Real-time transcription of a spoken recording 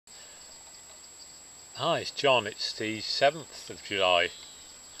Hi, it's John. It's the 7th of July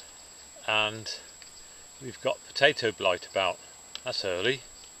and we've got potato blight about. That's early.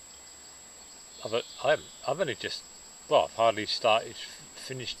 I've only just, well, I've hardly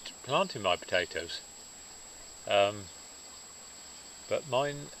finished planting my potatoes. But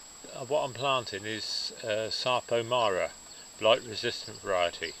mine, what I'm planting is Sarpomara, blight resistant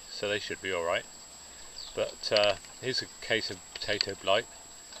variety, so they should be alright. But here's a case of potato blight,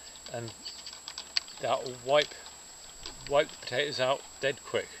 and that will wipe the potatoes out dead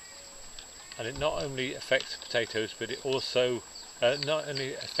quick. And it not only affects the potatoes, but it also not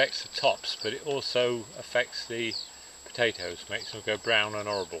only affects the tops, but it also affects the potatoes, makes them go brown and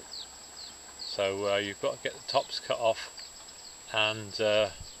horrible. So you've got to get the tops cut off and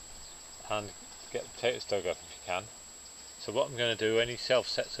get the potatoes dug up if you can. So what I'm going to do, any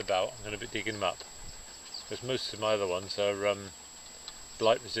self-sets about, I'm going to be digging them up, because most of my other ones are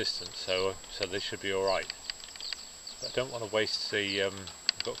blight resistant, so they should be alright. But I don't want to waste the, I've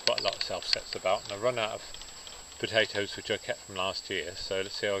got quite a lot of self-sets about, and I've run out of potatoes which I kept from last year, so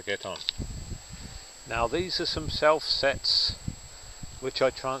let's see how I get on. Now these are some self-sets which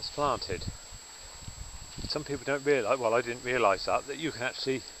I transplanted. Some people don't realise, well, I didn't realise that you can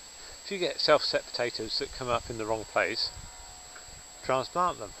actually, if you get self-set potatoes that come up in the wrong place,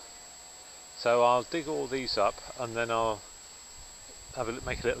 transplant them. So I'll dig all these up and then I'll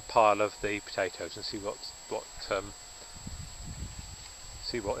make a little pile of the potatoes and see what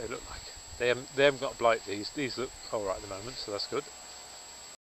they look like. They haven't got blight. These look alright at the moment, so that's good.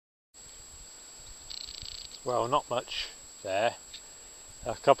 Well, not much there.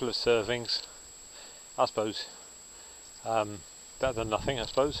 A couple of servings, I suppose. Better than nothing, I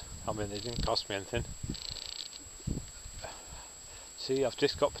suppose. I mean, they didn't cost me anything. See, I've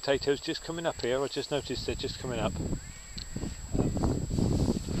just got potatoes just coming up here. I just noticed they're just coming up.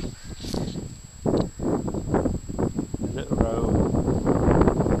 A little row.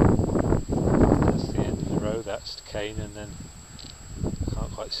 That's the end of the row. That's the cane, and then I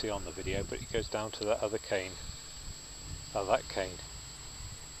can't quite see on the video, but it goes down to that other cane. Oh, that cane.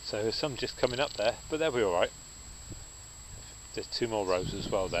 So there's some just coming up there, but they'll be all right. There's two more rows as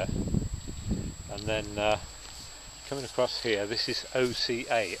well there, and then coming across here, this is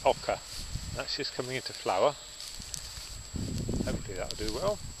ochre. That's just coming into flower. Hopefully that'll do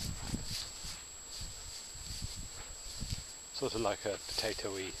well. Sort of like a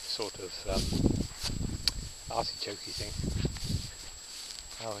potatoey sort of artichokey thing.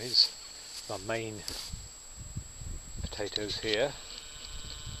 Oh, here's my main potatoes here.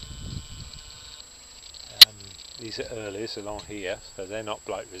 These are earlies along here, so they're not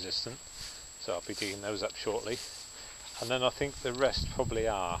blight resistant, so I'll be digging those up shortly. And then I think the rest probably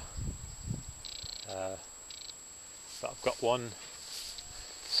are. But I've got one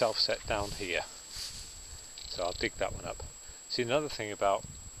self-set down here, so I'll dig that one up. See, another thing about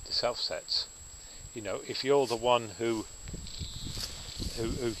the self-sets, you know, if you're the one who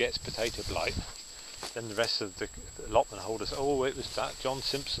gets potato blight, then the rest of the allotment holders, oh, it was that John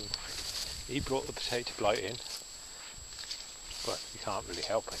Simpson, he brought the potato blight in. But you can't really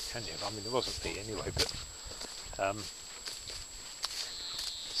help it, can you? I mean, it wasn't me anyway, but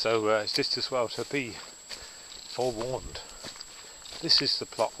so it's just as well to be forewarned. This is the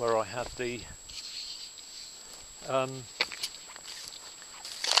plot where I had the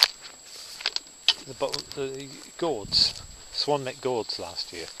gourds, swan neck gourds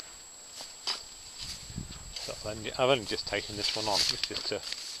last year. So I've only just taken this one on, just to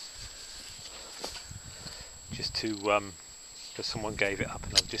because someone gave it up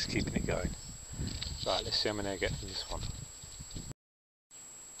and I'm just keeping it going. Right, let's see how many I get from this one.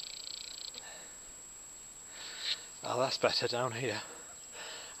 Oh, that's better down here.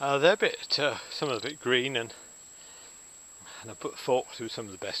 They're a bit, some are a bit green, and I put a fork through some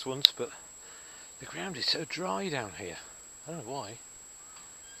of the best ones, but the ground is so dry down here. I don't know why.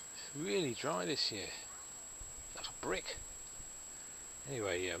 It's really dry this year. That's a brick.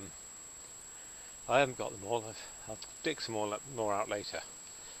 Anyway, I haven't got them all. I'll dig some more out later.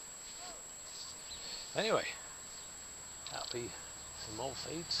 Anyway, that'll be some more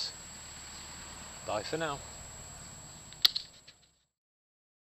feeds. Bye for now.